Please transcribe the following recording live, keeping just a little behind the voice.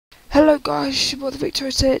Hello guys, your boy the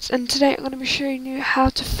Victorious, and today I'm going to be showing you how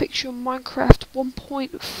to fix your Minecraft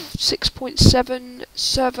 1.6.7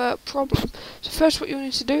 server problem. So first what you'll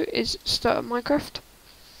need to do is start a Minecraft,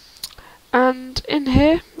 and in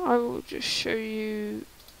here I will just show you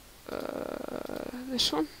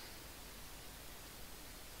this one.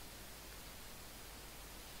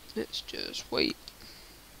 Let's just wait.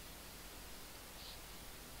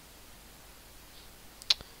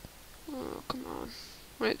 Oh, come on.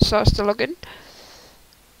 When it starts to log in.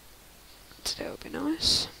 Today will be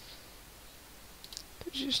nice.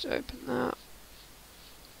 Let's just open that.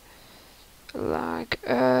 Lag.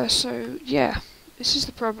 So, yeah. This is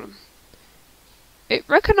the problem. It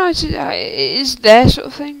recognises that it is there sort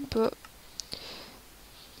of thing, but...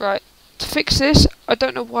 Right. To fix this, I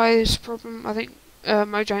don't know why this problem. I think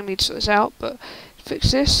Mojang needs to sort this out, but to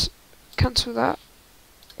fix this, cancel that.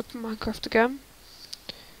 Open Minecraft again.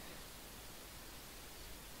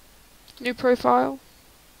 New profile.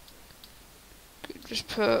 Just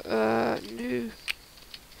put new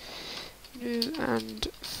and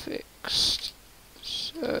fixed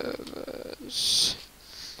servers.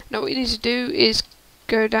 Now what you need to do is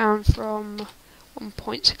go down from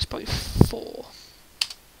 1.6.4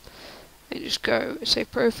 and just go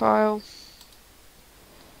save profile,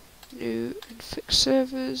 new and fixed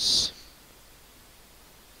servers.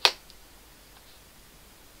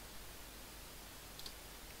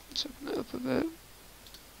 Let's open that up a bit.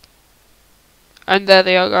 And there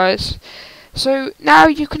they are, guys. So now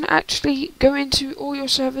you can actually go into all your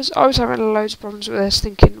servers. I was having loads of problems with this,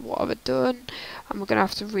 thinking what have I done? I'm going to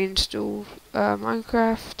have to reinstall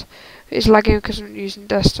Minecraft. It's lagging because I'm using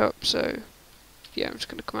desktop, so yeah, I'm just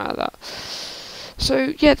going to come out of that.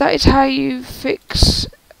 So yeah, that is how you fix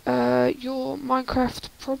your Minecraft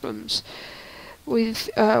problems with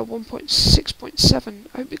 1.6.7.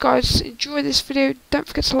 I hope you guys enjoy this video. Don't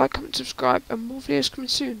forget to like, comment, subscribe, and more videos coming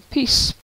soon. Peace.